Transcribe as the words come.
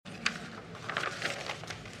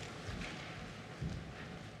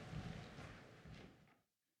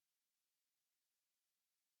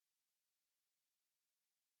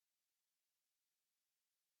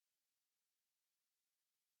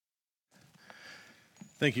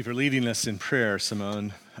Thank you for leading us in prayer,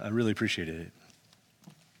 Simone. I really appreciate it.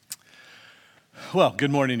 Well,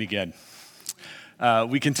 good morning again.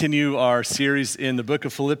 We continue our series in the book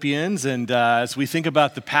of Philippians, and as we think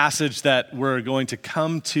about the passage that we're going to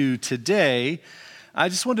come to today, I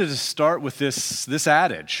just wanted to start with this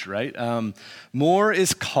adage, right? More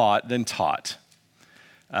is caught than taught.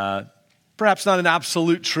 Perhaps not an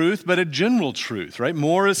absolute truth, but a general truth, right?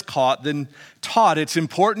 More is caught than taught. It's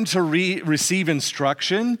important to receive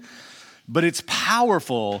instruction, but it's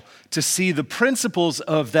powerful to see the principles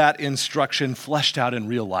of that instruction fleshed out in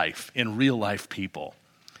real life people.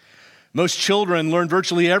 Most children learn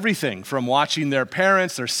virtually everything from watching their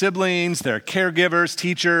parents, their siblings, their caregivers,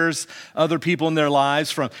 teachers, other people in their lives,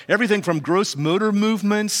 from everything from gross motor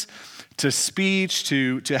movements to speech,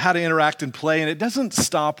 to how to interact and play, and it doesn't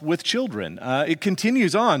stop with children. It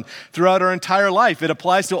continues on throughout our entire life. It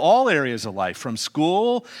applies to all areas of life, from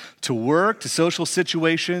school to work to social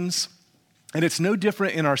situations, and it's no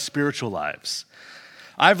different in our spiritual lives.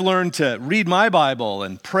 I've learned to read my Bible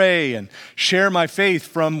and pray and share my faith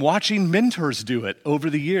from watching mentors do it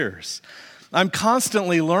over the years. I'm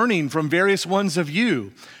constantly learning from various ones of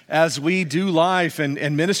you as we do life and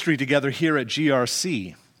ministry together here at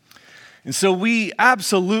GRC. And so we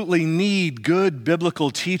absolutely need good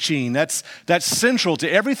biblical teaching. That's central to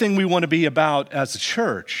everything we want to be about as a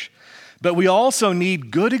church. But we also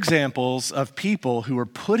need good examples of people who are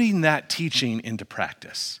putting that teaching into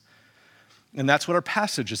practice. And that's what our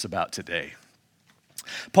passage is about today.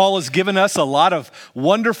 Paul has given us a lot of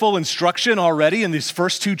wonderful instruction already in these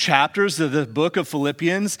first two chapters of the book of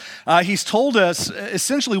Philippians. He's told us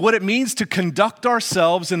essentially what it means to conduct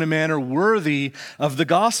ourselves in a manner worthy of the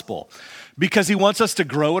gospel, because he wants us to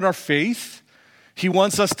grow in our faith. He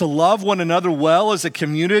wants us to love one another well as a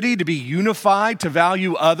community, to be unified, to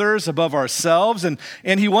value others above ourselves, and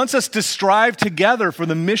he wants us to strive together for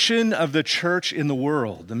the mission of the church in the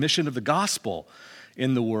world, the mission of the gospel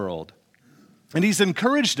in the world. And he's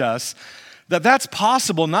encouraged us that that's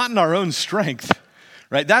possible not in our own strength,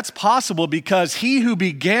 right? That's possible because he who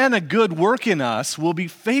began a good work in us will be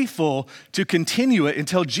faithful to continue it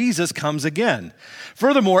until Jesus comes again.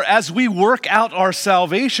 Furthermore, as we work out our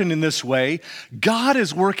salvation in this way, God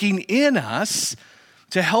is working in us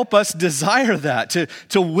to help us desire that,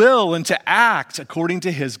 to will and to act according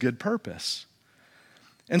to his good purpose.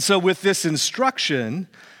 And so with this instruction,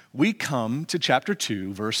 we come to chapter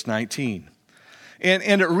 2, verse 19.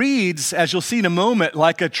 And it reads, as you'll see in a moment,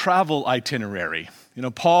 like a travel itinerary. You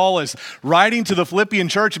know, Paul is writing to the Philippian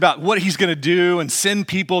church about what he's going to do and send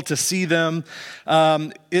people to see them.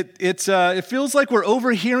 It feels like we're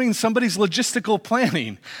overhearing somebody's logistical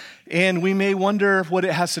planning, and we may wonder what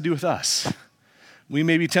it has to do with us. We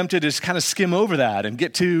may be tempted to just kind of skim over that and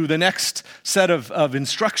get to the next set of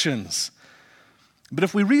instructions. But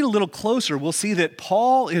if we read a little closer, we'll see that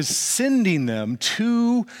Paul is sending them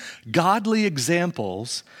two godly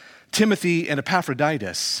examples, Timothy and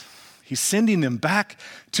Epaphroditus. He's sending them back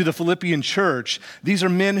to the Philippian church. These are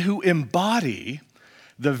men who embody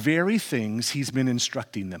the very things he's been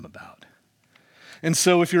instructing them about. And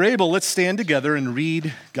so if you're able, let's stand together and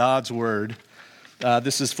read God's word.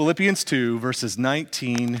 This is Philippians 2, verses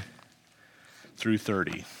 19 through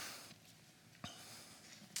 30.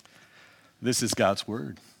 This is God's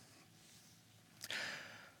word.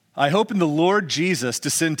 I hope in the Lord Jesus to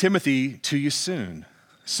send Timothy to you soon,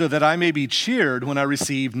 so that I may be cheered when I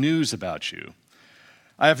receive news about you.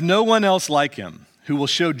 I have no one else like him who will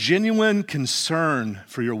show genuine concern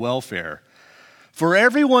for your welfare. For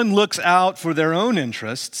everyone looks out for their own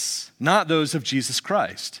interests, not those of Jesus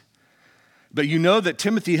Christ. But you know that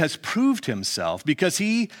Timothy has proved himself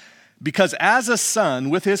because as a son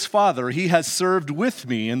with his father, he has served with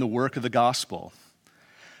me in the work of the gospel.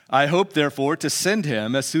 I hope, therefore, to send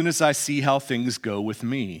him as soon as I see how things go with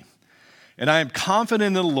me. And I am confident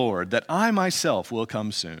in the Lord that I myself will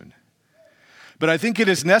come soon. But I think it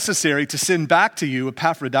is necessary to send back to you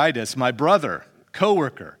Epaphroditus, my brother,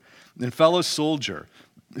 co-worker, and fellow soldier,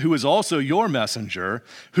 who is also your messenger,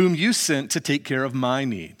 whom you sent to take care of my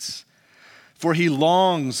needs. For he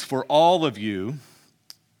longs for all of you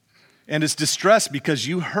and is distressed because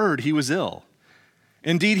you heard he was ill.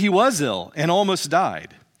 Indeed, he was ill and almost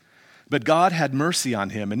died. But God had mercy on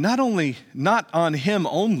him, and not on him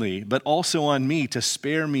only, but also on me, to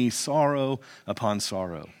spare me sorrow upon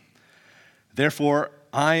sorrow. Therefore,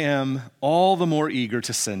 I am all the more eager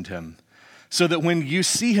to send him, so that when you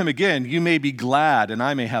see him again, you may be glad and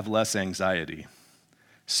I may have less anxiety.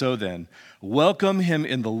 So then, welcome him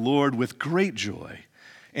in the Lord with great joy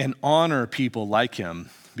and honor people like him,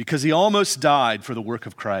 because he almost died for the work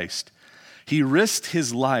of Christ. He risked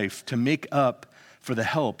his life to make up for the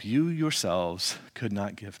help you yourselves could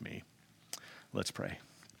not give me. Let's pray.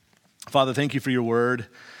 Father, thank you for your word.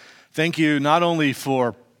 Thank you not only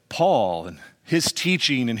for Paul and his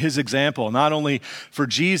teaching and his example, not only for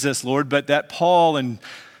Jesus, Lord, but that Paul and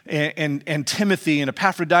Timothy and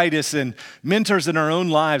Epaphroditus and mentors in our own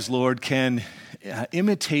lives, Lord, can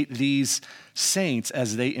imitate these saints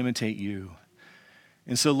as they imitate you.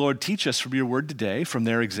 And so, Lord, teach us from your word today, from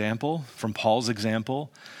their example, from Paul's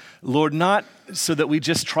example. Lord, not so that we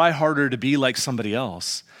just try harder to be like somebody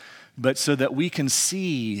else, but so that we can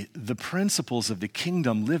see the principles of the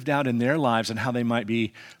kingdom lived out in their lives and how they might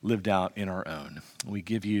be lived out in our own. We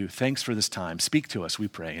give you thanks for this time. Speak to us, we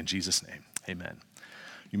pray, in Jesus' name. Amen.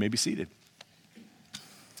 You may be seated.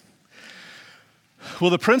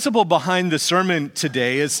 Well, the principle behind the sermon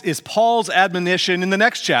today is Paul's admonition in the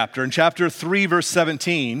next chapter, in chapter 3, verse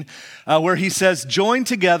 17, where he says, "Join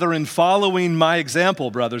together in following my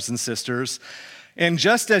example, brothers and sisters, and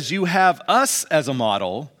just as you have us as a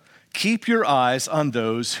model, keep your eyes on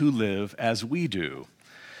those who live as we do."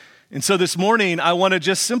 And so this morning, I want to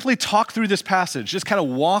just simply talk through this passage, just kind of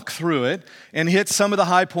walk through it and hit some of the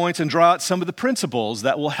high points and draw out some of the principles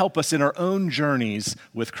that will help us in our own journeys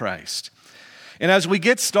with Christ. And as we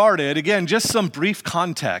get started, again, just some brief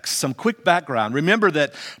context, some quick background. Remember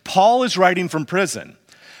that Paul is writing from prison.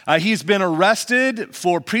 He's been arrested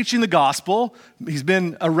for preaching the gospel. He's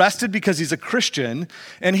been arrested because he's a Christian,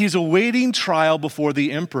 and he's awaiting trial before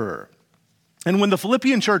the emperor. And when the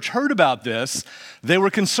Philippian church heard about this, they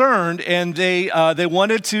were concerned, and they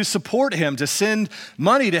wanted to support him, to send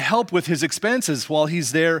money to help with his expenses while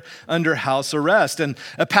he's there under house arrest. And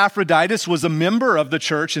Epaphroditus was a member of the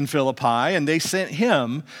church in Philippi, and they sent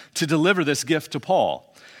him to deliver this gift to Paul.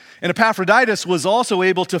 And Epaphroditus was also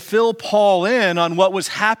able to fill Paul in on what was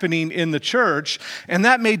happening in the church, and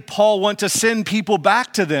that made Paul want to send people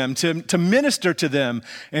back to them, to minister to them,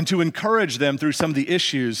 and to encourage them through some of the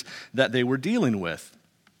issues that they were dealing with.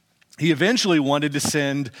 He eventually wanted to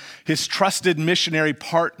send his trusted missionary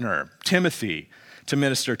partner, Timothy, to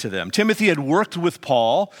minister to them. Timothy had worked with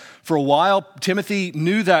Paul for a while. Timothy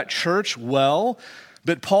knew that church well,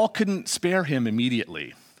 but Paul couldn't spare him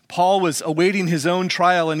immediately. Paul was awaiting his own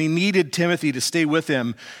trial, and he needed Timothy to stay with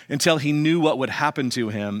him until he knew what would happen to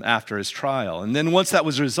him after his trial. And then once that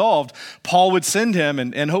was resolved, Paul would send him,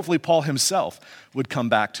 and hopefully Paul himself would come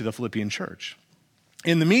back to the Philippian church.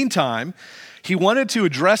 In the meantime, he wanted to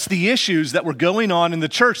address the issues that were going on in the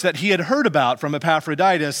church that he had heard about from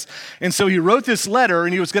Epaphroditus. And so he wrote this letter,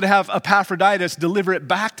 and he was going to have Epaphroditus deliver it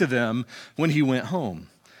back to them when he went home.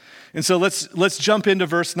 And so let's jump into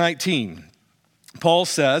verse 19. Paul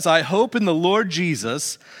says, "I hope in the Lord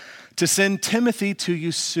Jesus to send Timothy to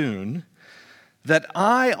you soon, that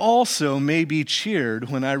I also may be cheered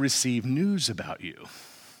when I receive news about you."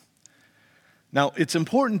 Now, it's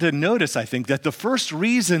important to notice, I think, that the first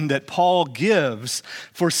reason that Paul gives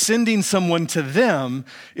for sending someone to them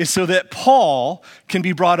is so that Paul can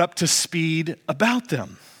be brought up to speed about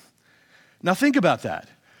them. Now, think about that.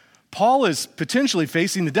 Paul is potentially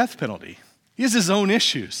facing the death penalty. He has his own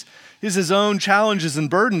issues. He has his own challenges and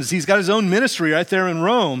burdens. He's got his own ministry right there in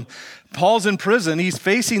Rome. Paul's in prison. He's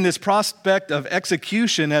facing this prospect of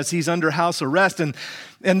execution as he's under house arrest. And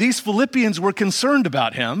these Philippians were concerned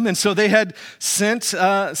about him. And so they had sent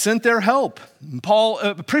their help. Paul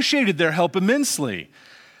appreciated their help immensely.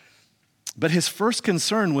 But his first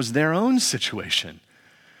concern was their own situation,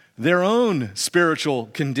 their own spiritual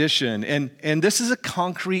condition. And this is a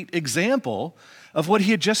concrete example of what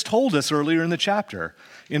he had just told us earlier in the chapter,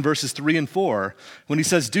 in verses 3 and 4, when he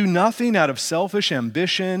says, "Do nothing out of selfish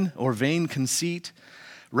ambition or vain conceit.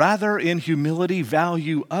 Rather, in humility,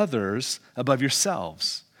 value others above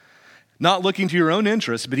yourselves, not looking to your own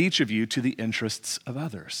interests, but each of you to the interests of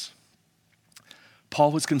others."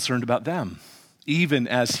 Paul was concerned about them, even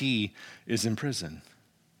as he is in prison.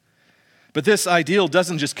 But this ideal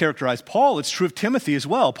doesn't just characterize Paul, it's true of Timothy as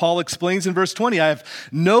well. Paul explains in verse 20, "I have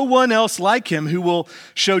no one else like him who will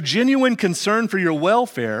show genuine concern for your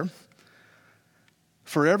welfare,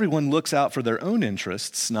 for everyone looks out for their own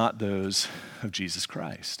interests, not those of Jesus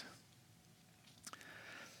Christ."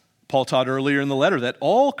 Paul taught earlier in the letter that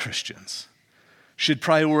all Christians should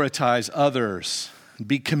prioritize others,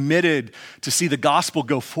 be committed to see the gospel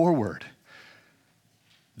go forward.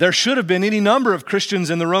 There should have been any number of Christians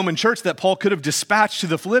in the Roman church that Paul could have dispatched to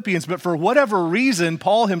the Philippians, but for whatever reason,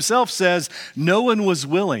 Paul himself says no one was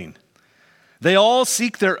willing. They all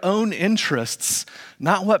seek their own interests,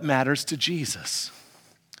 not what matters to Jesus.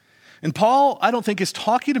 And Paul, I don't think, is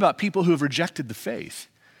talking about people who have rejected the faith.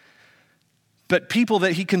 but people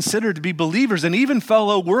that he considered to be believers and even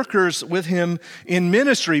fellow workers with him in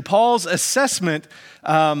ministry. Paul's assessment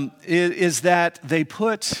is that they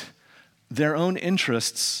put their own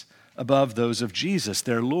interests above those of Jesus,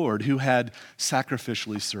 their Lord, who had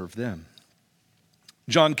sacrificially served them.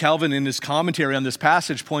 John Calvin, in his commentary on this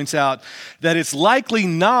passage, points out that it's likely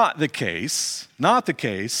not the case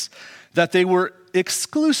that they were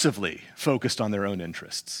exclusively focused on their own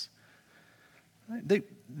interests.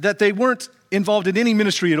 That they weren't involved in any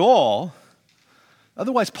ministry at all.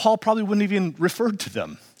 Otherwise, Paul probably wouldn't have even referred to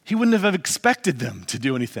them. He wouldn't have expected them to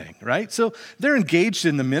do anything, right? So they're engaged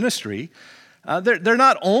in the ministry. They're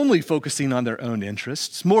not only focusing on their own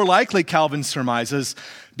interests. More likely, Calvin surmises,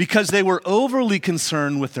 because they were overly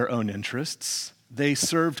concerned with their own interests, they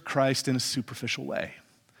served Christ in a superficial way.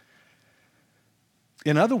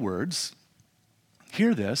 In other words,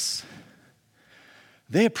 hear this,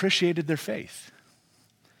 they appreciated their faith.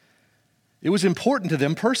 It was important to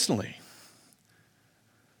them personally,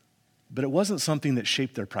 but it wasn't something that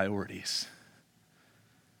shaped their priorities.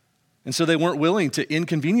 And so they weren't willing to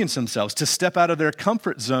inconvenience themselves, to step out of their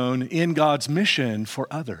comfort zone in God's mission for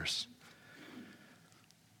others.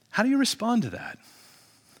 How do you respond to that?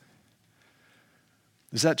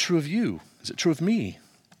 Is that true of you? Is it true of me?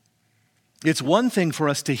 It's one thing for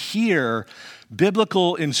us to hear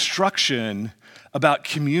biblical instruction about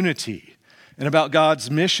community and about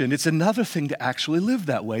God's mission. It's another thing to actually live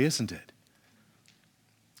that way, isn't it?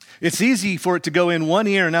 It's easy for it to go in one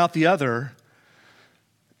ear and out the other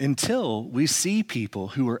until we see people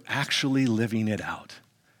who are actually living it out.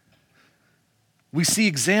 We see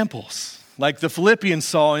examples like the Philippians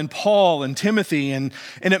saw in Paul and Timothy, and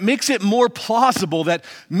it makes it more plausible that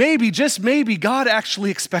maybe, just maybe, God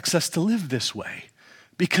actually expects us to live this way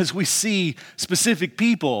because we see specific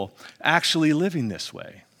people actually living this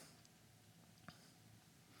way.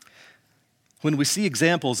 When we see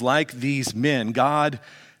examples like these men, God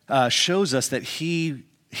shows us that He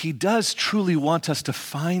does truly want us to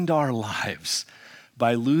find our lives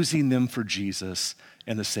by losing them for Jesus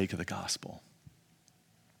and the sake of the gospel.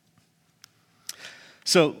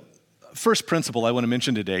 So, first principle I want to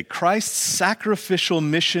mention today, Christ's sacrificial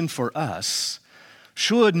mission for us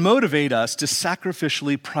should motivate us to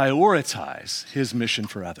sacrificially prioritize his mission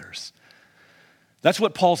for others. That's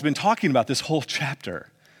what Paul's been talking about this whole chapter.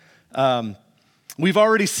 We've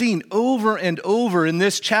already seen over and over in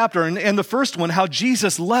this chapter, and the first one, how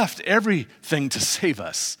Jesus left everything to save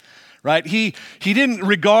us, right? He didn't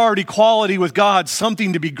regard equality with God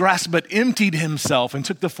something to be grasped, but emptied himself and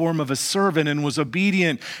took the form of a servant and was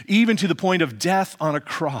obedient even to the point of death on a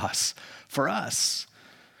cross for us.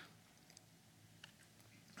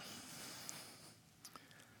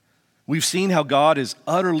 We've seen how God is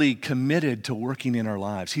utterly committed to working in our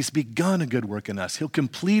lives. He's begun a good work in us. He'll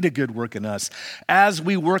complete a good work in us. As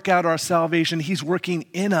we work out our salvation, he's working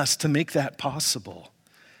in us to make that possible.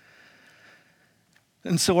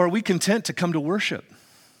 And so are we content to come to worship,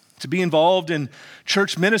 to be involved in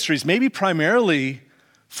church ministries, maybe primarily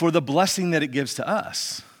for the blessing that it gives to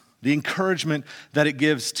us, the encouragement that it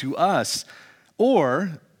gives to us?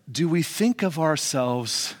 Or do we think of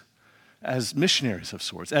ourselves as missionaries of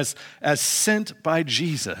sorts, as sent by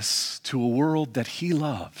Jesus to a world that he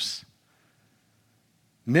loves,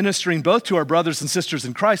 ministering both to our brothers and sisters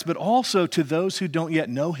in Christ, but also to those who don't yet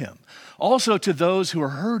know him, also to those who are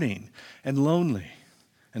hurting and lonely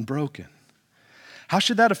and broken? How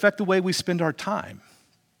should that affect the way we spend our time?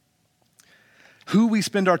 Who we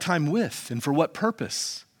spend our time with and for what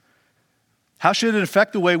purpose? How should it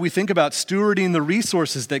affect the way we think about stewarding the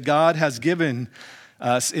resources that God has given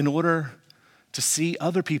us in order to see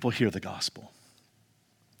other people hear the gospel?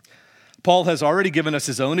 Paul has already given us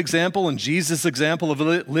his own example and Jesus' example of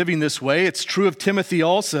living this way. It's true of Timothy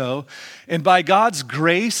also. And by God's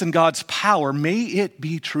grace and God's power, may it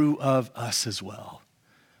be true of us as well,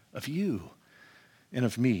 of you and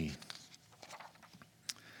of me.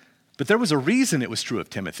 But there was a reason it was true of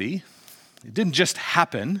Timothy. It didn't just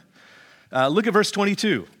happen. Look at verse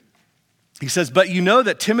 22. He says, "But you know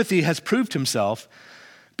that Timothy has proved himself,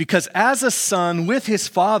 because as a son with his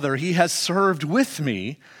father, he has served with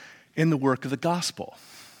me in the work of the gospel."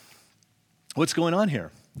 What's going on here?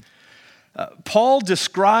 Paul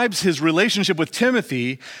describes his relationship with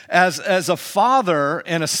Timothy as a father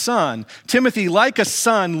and a son. Timothy, like a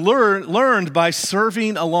son, learned by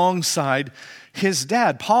serving alongside his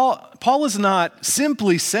dad. Paul is not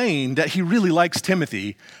simply saying that he really likes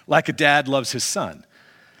Timothy like a dad loves his son.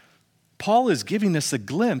 Paul is giving us a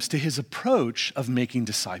glimpse to his approach of making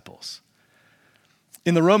disciples.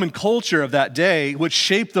 In the Roman culture of that day, which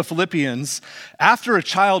shaped the Philippians, after a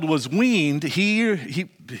child was weaned, he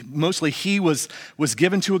was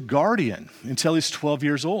given to a guardian until he's 12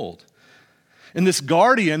 years old. And this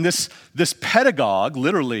guardian, this pedagogue,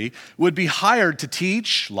 literally, would be hired to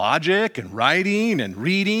teach logic and writing and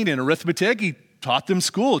reading and arithmetic. He taught them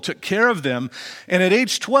school, took care of them. And at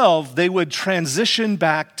age 12, they would transition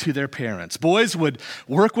back to their parents. Boys would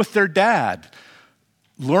work with their dad,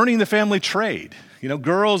 learning the family trade.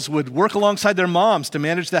 Girls would work alongside their moms to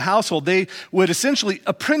manage the household. They would essentially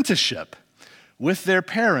apprenticeship with their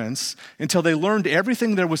parents until they learned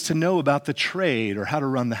everything there was to know about the trade or how to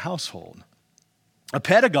run the household. A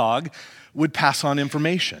pedagogue would pass on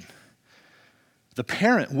information. The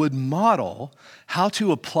parent would model how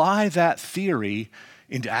to apply that theory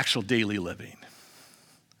into actual daily living.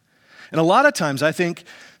 And a lot of times I think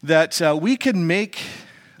that we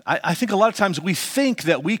think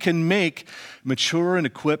that we can make mature and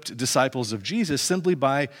equipped disciples of Jesus simply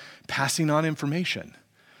by passing on information.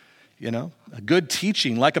 A good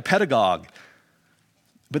teaching like a pedagogue.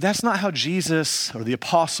 But that's not how Jesus or the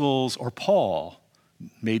apostles or Paul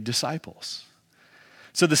made disciples.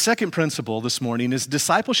 So the second principle this morning is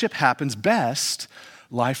discipleship happens best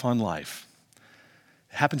life on life.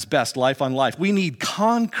 It happens best life on life. We need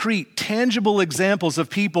concrete, tangible examples of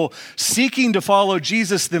people seeking to follow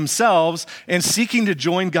Jesus themselves and seeking to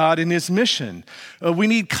join God in his mission. We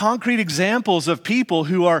need concrete examples of people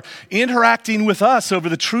who are interacting with us over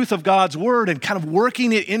the truth of God's word and kind of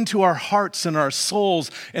working it into our hearts and our souls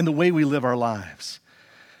and the way we live our lives.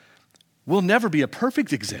 We'll never be a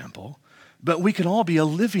perfect example, but we can all be a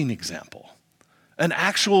living example, an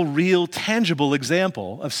actual, real, tangible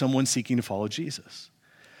example of someone seeking to follow Jesus.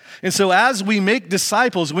 And so as we make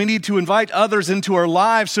disciples, we need to invite others into our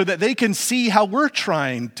lives so that they can see how we're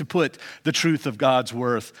trying to put the truth of God's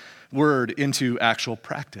word into actual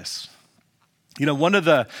practice. One of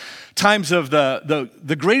the times of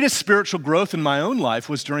the greatest spiritual growth in my own life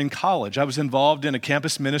was during college. I was involved in a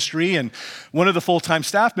campus ministry, and one of the full-time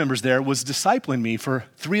staff members there was discipling me for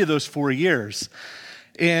 3 of those 4 years.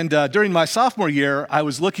 And during my sophomore year, I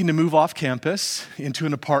was looking to move off campus into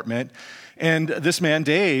an apartment. And this man,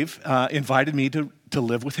 Dave, invited me to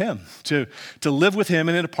live with him, to live with him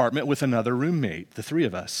in an apartment with another roommate, the 3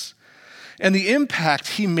 of us. And the impact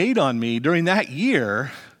he made on me during that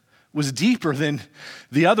year was deeper than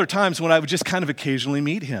the other times when I would just kind of occasionally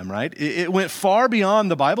meet him, right? It went far beyond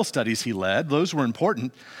the Bible studies he led. Those were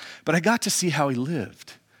important. But I got to see how he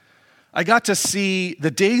lived. I got to see the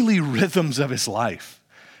daily rhythms of his life.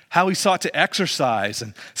 How he sought to exercise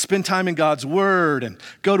and spend time in God's word and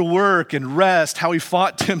go to work and rest, how he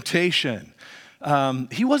fought temptation.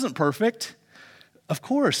 He wasn't perfect, of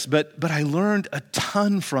course, but I learned a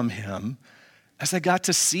ton from him as I got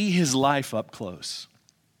to see his life up close.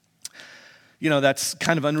 That's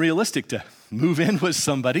kind of unrealistic to move in with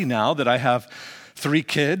somebody now that I have 3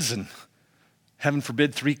 kids and, heaven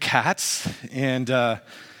forbid, 3 cats and a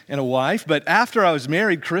wife. But after I was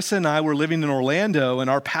married, Carissa and I were living in Orlando, and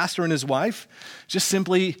our pastor and his wife just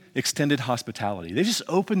simply extended hospitality. They just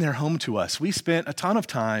opened their home to us. We spent a ton of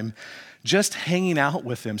time just hanging out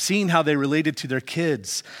with them, seeing how they related to their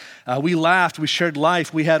kids. We laughed, we shared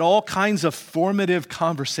life. We had all kinds of formative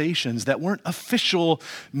conversations that weren't official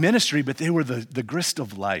ministry, but they were the grist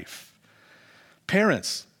of life.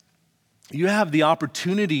 Parents, you have the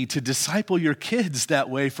opportunity to disciple your kids that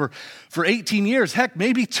way for 18 years, heck,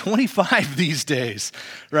 maybe 25 these days,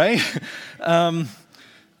 right?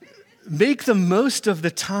 Make the most of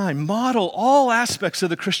the time. Model all aspects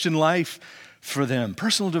of the Christian life for them.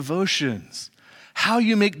 Personal devotions, how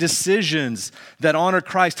you make decisions that honor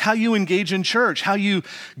Christ, how you engage in church, how you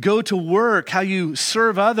go to work, how you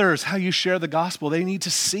serve others, how you share the gospel. They need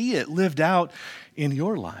to see it lived out in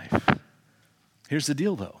your life. Here's the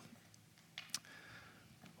deal, though.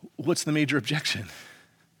 What's the major objection?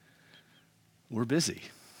 We're busy,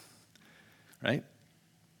 right?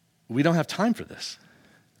 We don't have time for this.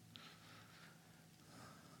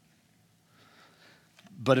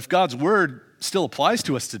 But if God's word still applies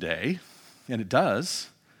to us today, and it does,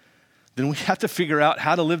 then we have to figure out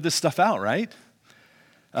how to live this stuff out, right?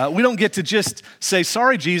 We don't get to just say,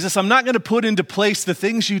 sorry, Jesus, I'm not going to put into place the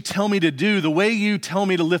things you tell me to do, the way you tell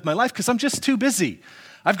me to live my life, because I'm just too busy.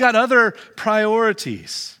 I've got other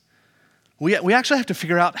priorities. We actually have to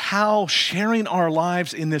figure out how sharing our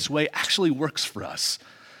lives in this way actually works for us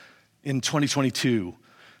in 2022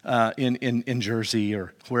 in Jersey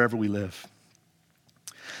or wherever we live.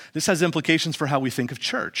 This has implications for how we think of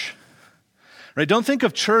church, right? Don't think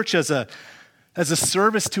of church as a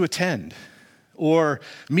service to attend or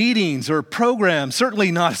meetings or programs,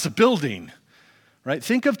 certainly not as a building, right?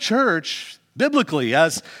 Think of church biblically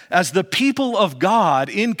as the people of God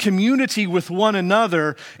in community with one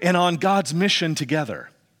another and on God's mission together.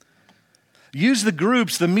 Use the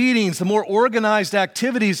groups, the meetings, the more organized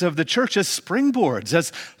activities of the church as springboards,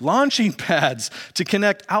 as launching pads to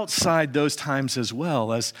connect outside those times as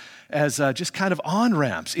well, as just kind of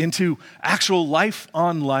on-ramps into actual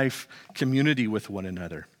life-on-life community with one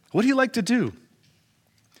another. What do you like to do?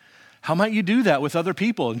 How might you do that with other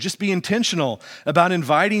people and just be intentional about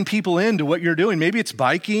inviting people into what you're doing? Maybe it's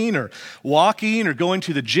biking or walking or going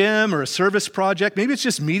to the gym or a service project. Maybe it's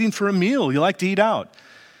just meeting for a meal. You like to eat out.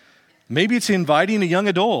 Maybe it's inviting a young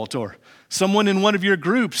adult or someone in one of your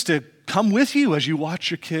groups to come with you as you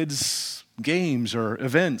watch your kids' games or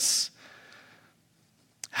events.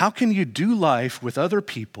 How can you do life with other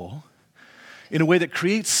people in a way that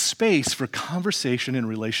creates space for conversation and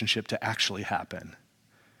relationship to actually happen?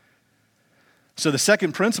 So the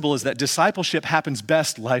second principle is that discipleship happens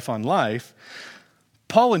best life on life.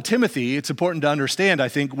 Paul and Timothy, it's important to understand, I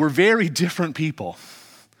think, were very different people,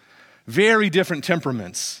 very different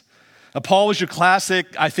temperaments. Paul was your classic,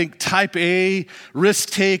 I think, type A risk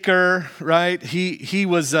taker, right? He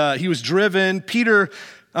was driven.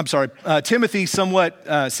 Timothy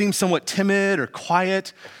seems somewhat timid or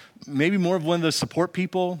quiet, maybe more of one of those support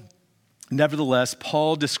people. Nevertheless,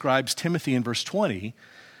 Paul describes Timothy in verse 20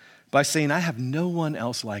 by saying, I have no one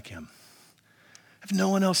else like him. I have no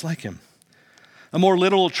one else like him. A more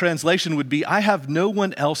literal translation would be, I have no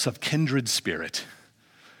one else of kindred spirit.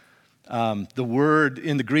 The word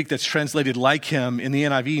in the Greek that's translated like him in the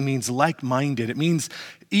NIV means like-minded. It means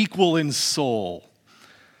equal in soul.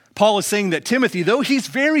 Paul is saying that Timothy, though he's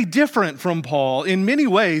very different from Paul in many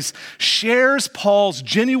ways, shares Paul's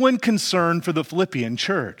genuine concern for the Philippian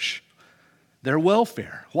church, their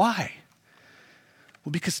welfare. Why?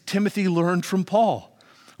 Well, because Timothy learned from Paul.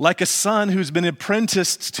 Like a son who's been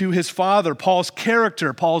apprenticed to his father, Paul's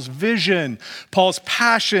character, Paul's vision, Paul's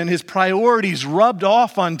passion, his priorities rubbed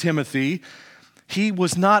off on Timothy. He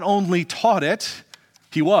was not only taught it,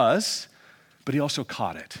 but he also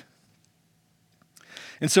caught it.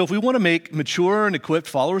 And so if we want to make mature and equipped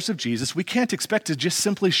followers of Jesus, we can't expect to just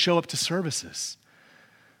simply show up to services,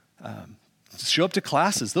 show up to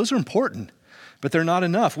classes. Those are important, but they're not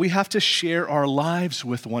enough. We have to share our lives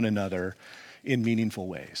with one another in meaningful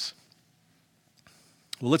ways.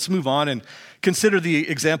 Well, let's move on and consider the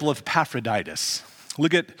example of Epaphroditus.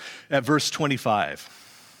 Look at verse 25.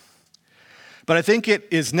 But I think it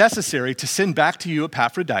is necessary to send back to you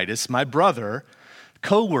Epaphroditus, my brother,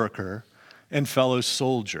 co-worker, and fellow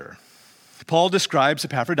soldier. Paul describes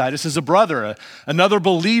Epaphroditus as a brother, another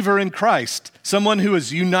believer in Christ, someone who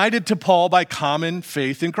is united to Paul by common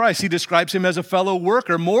faith in Christ. He describes him as a fellow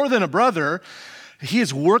worker, more than a brother. He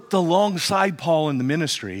has worked alongside Paul in the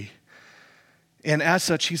ministry, and as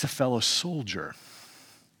such, he's a fellow soldier,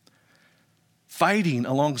 fighting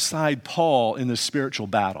alongside Paul in the spiritual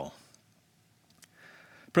battle.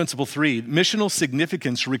 Principle 3, missional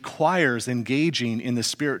significance requires engaging in the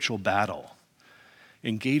spiritual battle.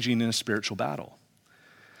 Engaging in a spiritual battle.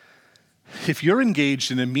 If you're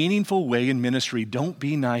engaged in a meaningful way in ministry, don't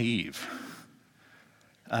be naive.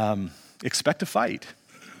 Expect a fight.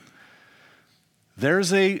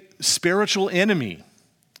 There's a spiritual enemy.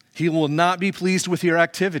 He will not be pleased with your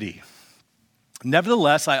activity.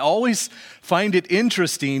 Nevertheless, I always find it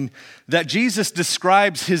interesting that Jesus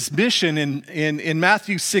describes his mission in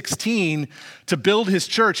Matthew 16 to build his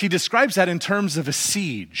church. He describes that in terms of a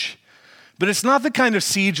siege. But it's not the kind of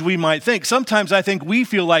siege we might think. Sometimes I think we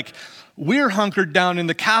feel like we're hunkered down in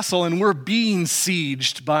the castle and we're being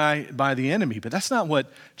sieged by the enemy. But that's not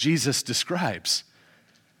what Jesus describes.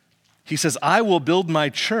 He says, I will build my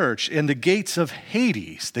church and the gates of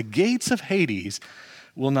Hades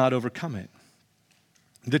will not overcome it.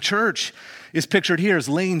 The church is pictured here as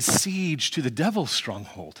laying siege to the devil's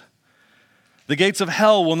stronghold. The gates of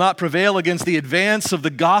hell will not prevail against the advance of the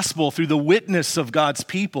gospel through the witness of God's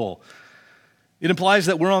people. It implies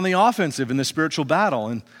that we're on the offensive in the spiritual battle.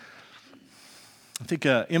 And I think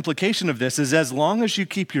an implication of this is as long as you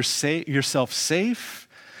keep yourself safe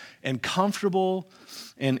and comfortable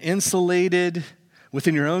and insulated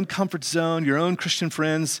within your own comfort zone, your own Christian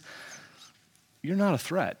friends, you're not a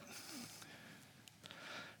threat.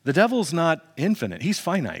 The devil's not infinite. He's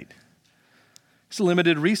finite. He's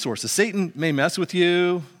limited resources. Satan may mess with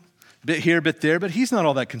you, a bit here, a bit there, but he's not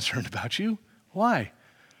all that concerned about you. Why?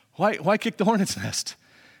 Why kick the hornet's nest?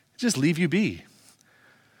 Just leave you be.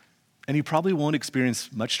 And you probably won't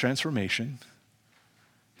experience much transformation.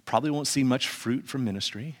 You probably won't see much fruit from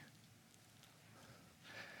ministry.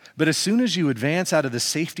 But as soon as you advance out of the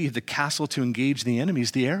safety of the castle to engage the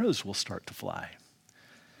enemies, the arrows will start to fly.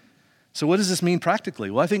 So what does this mean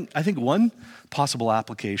practically? Well, I think one possible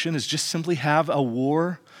application is just simply have a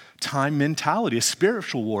wartime mentality, a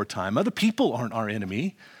spiritual wartime. Other people aren't our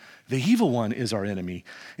enemy. The evil one is our enemy.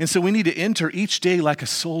 And so we need to enter each day like a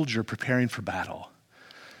soldier preparing for battle.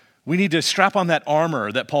 We need to strap on that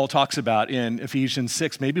armor that Paul talks about in Ephesians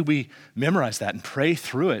 6. Maybe we memorize that and pray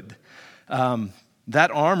through it.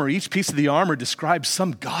 That armor, each piece of the armor describes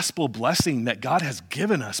some gospel blessing that God has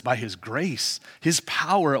given us by his grace, his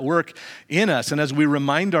power at work in us. And as we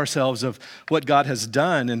remind ourselves of what God has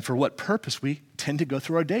done and for what purpose, we tend to go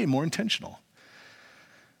through our day more intentional.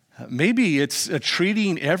 Maybe it's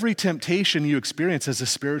treating every temptation you experience as a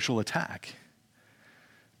spiritual attack.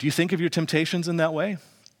 Do you think of your temptations in that way?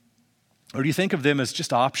 Or do you think of them as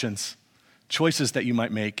just options, choices that you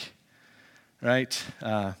might make, right?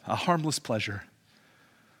 A harmless pleasure.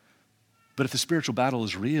 But if the spiritual battle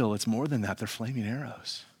is real, it's more than that. They're flaming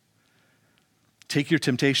arrows. Take your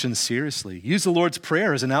temptations seriously. Use the Lord's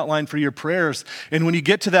Prayer as an outline for your prayers. And when you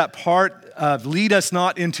get to that part of lead us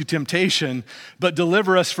not into temptation, but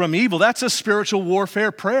deliver us from evil, that's a spiritual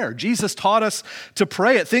warfare prayer. Jesus taught us to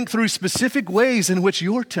pray it. Think through specific ways in which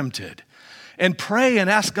you're tempted. And pray and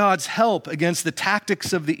ask God's help against the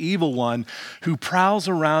tactics of the evil one who prowls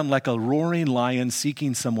around like a roaring lion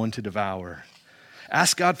seeking someone to devour.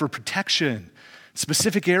 Ask God for protection,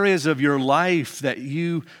 specific areas of your life that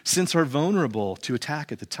you sense are vulnerable to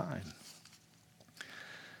attack at the time.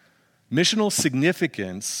 Missional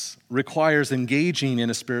significance requires engaging in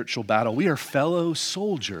a spiritual battle. We are fellow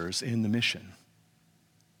soldiers in the mission.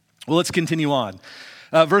 Well, let's continue on.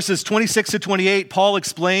 Verses 26 to 28, Paul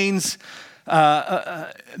explains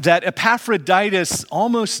that Epaphroditus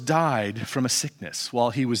almost died from a sickness while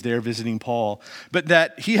he was there visiting Paul, but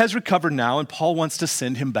that he has recovered now and Paul wants to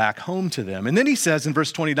send him back home to them. And then he says in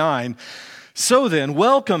verse 29, so then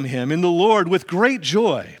welcome him in the Lord with great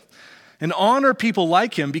joy and honor people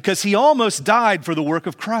like him because he almost died for the work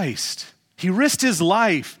of Christ. He risked his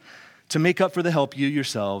life to make up for the help you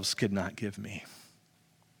yourselves could not give me.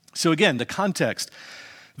 So again, the context.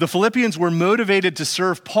 The Philippians were motivated to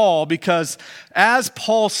serve Paul because as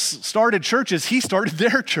Paul started churches, he started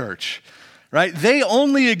their church, right? They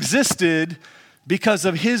only existed because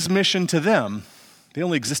of his mission to them. They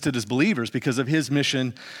only existed as believers because of his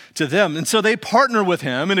mission to them. And so they partner with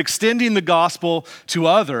him in extending the gospel to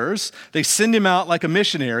others. They send him out like a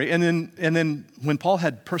missionary. And then when Paul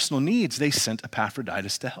had personal needs, they sent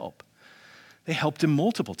Epaphroditus to help. They helped him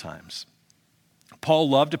multiple times.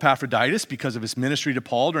 Paul loved Epaphroditus because of his ministry to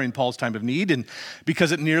Paul during Paul's time of need and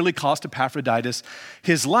because it nearly cost Epaphroditus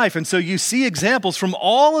his life. And so you see examples from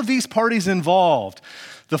all of these parties involved.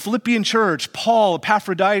 The Philippian church, Paul,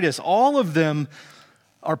 Epaphroditus, all of them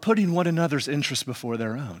are putting one another's interests before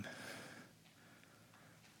their own.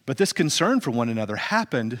 But this concern for one another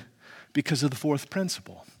happened because of the fourth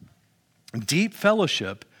principle. Deep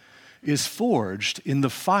fellowship is forged in the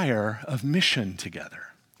fire of mission together.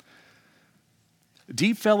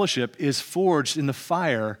 Deep fellowship is forged in the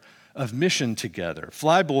fire of mission together.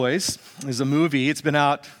 Flyboys is a movie. It's been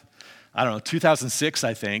out, 2006,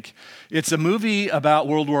 I think. It's a movie about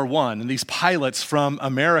World War I and these pilots from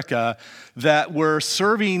America that were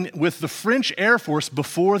serving with the French Air Force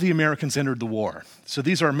before the Americans entered the war. So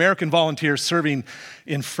these are American volunteers serving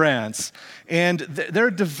in France. And they're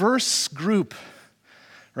a diverse group,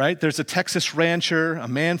 right? There's a Texas rancher, a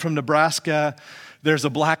man from Nebraska, there's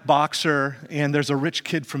a black boxer, and there's a rich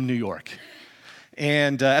kid from New York.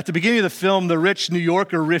 And at the beginning of the film, the rich New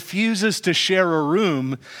Yorker refuses to share a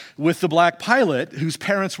room with the black pilot whose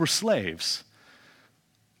parents were slaves.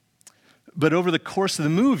 But over the course of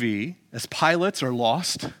the movie, as pilots are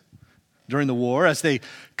lost during the war, as they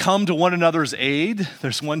come to one another's aid,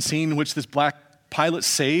 there's one scene in which this black pilot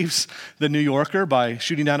saves the New Yorker by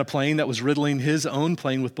shooting down a plane that was riddling his own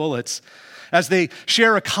plane with bullets. As they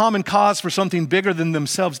share a common cause for something bigger than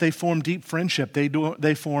themselves, they form deep friendship.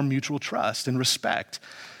 They form mutual trust and respect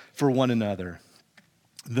for one another.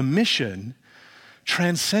 The mission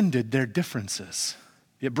transcended their differences.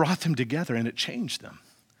 It brought them together and it changed them.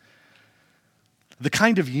 The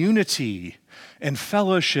kind of unity and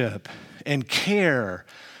fellowship and care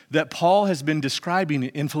that Paul has been describing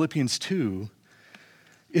in Philippians 2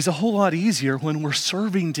 is a whole lot easier when we're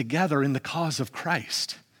serving together in the cause of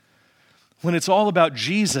Christ. When it's all about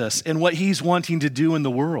Jesus and what he's wanting to do in the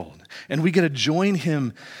world, and we get to join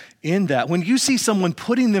him in that. When you see someone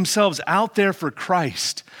putting themselves out there for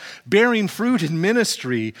Christ, bearing fruit in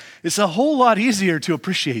ministry, it's a whole lot easier to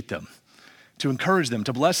appreciate them, to encourage them,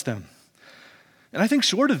 to bless them. And I think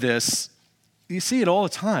short of this, you see it all the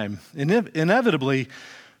time. Inevitably,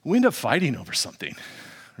 we end up fighting over something,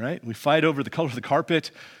 right? We fight over the color of the carpet.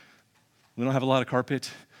 We don't have a lot of carpet.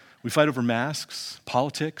 We fight over masks,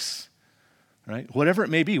 politics, right? Whatever it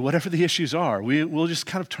may be, whatever the issues are, we'll just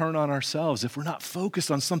kind of turn on ourselves if we're not focused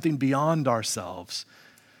on something beyond ourselves.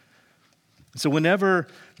 So whenever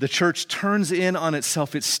the church turns in on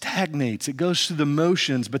itself, it stagnates, it goes through the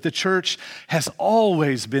motions, but the church has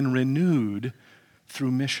always been renewed through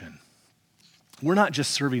mission. We're not just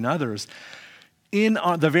serving others. In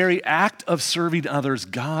the very act of serving others,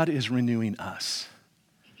 God is renewing us.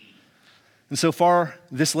 And so far,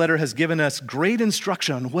 this letter has given us great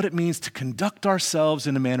instruction on what it means to conduct ourselves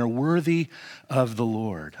in a manner worthy of the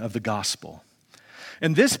Lord, of the gospel.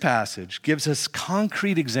 And this passage gives us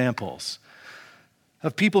concrete examples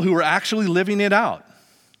of people who were actually living it out.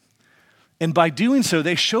 And by doing so,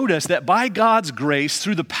 they showed us that by God's grace,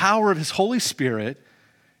 through the power of His Holy Spirit,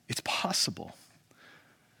 it's possible.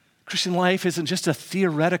 Christian life isn't just a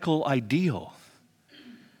theoretical ideal.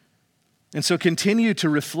 And so continue to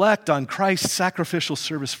reflect on Christ's sacrificial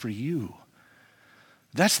service for you.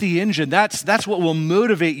 That's the engine. That's what will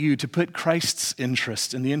motivate you to put Christ's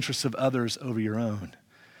interests and the interests of others over your own.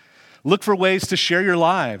 Look for ways to share your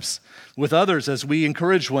lives with others as we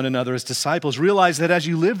encourage one another as disciples. Realize that as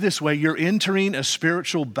you live this way, you're entering a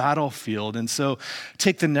spiritual battlefield. And so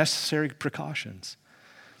take the necessary precautions.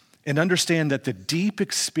 And understand that the deep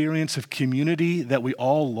experience of community that we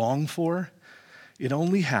all long for, it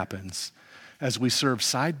only happens as we serve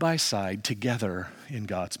side by side together in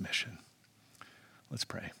God's mission. Let's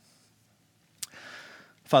pray.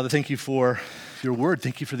 Father, thank you for your word.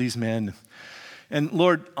 Thank you for these men. And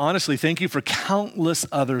Lord, honestly, thank you for countless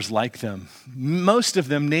others like them. Most of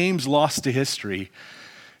them names lost to history,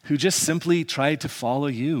 who just simply tried to follow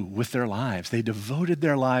you with their lives. They devoted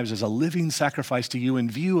their lives as a living sacrifice to you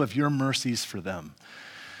in view of your mercies for them.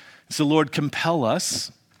 So Lord, compel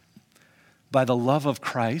us by the love of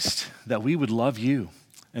Christ that we would love you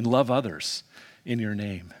and love others in your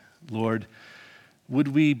name. Lord, would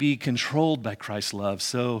we be controlled by Christ's love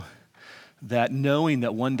so that knowing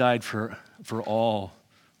that one died for all,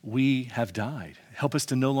 we have died. Help us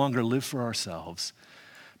to no longer live for ourselves,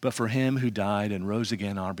 but for him who died and rose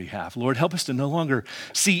again on our behalf. Lord, help us to no longer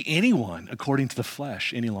see anyone according to the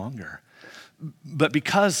flesh any longer. But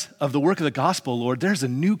because of the work of the gospel, Lord, there's a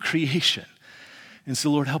new creation. And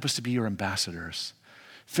so, Lord, help us to be your ambassadors.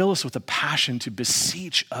 Fill us with a passion to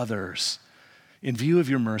beseech others in view of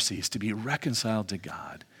your mercies to be reconciled to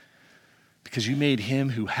God, because you made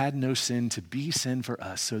him who had no sin to be sin for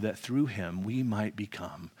us so that through him we might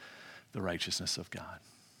become the righteousness of God.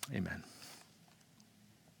 Amen.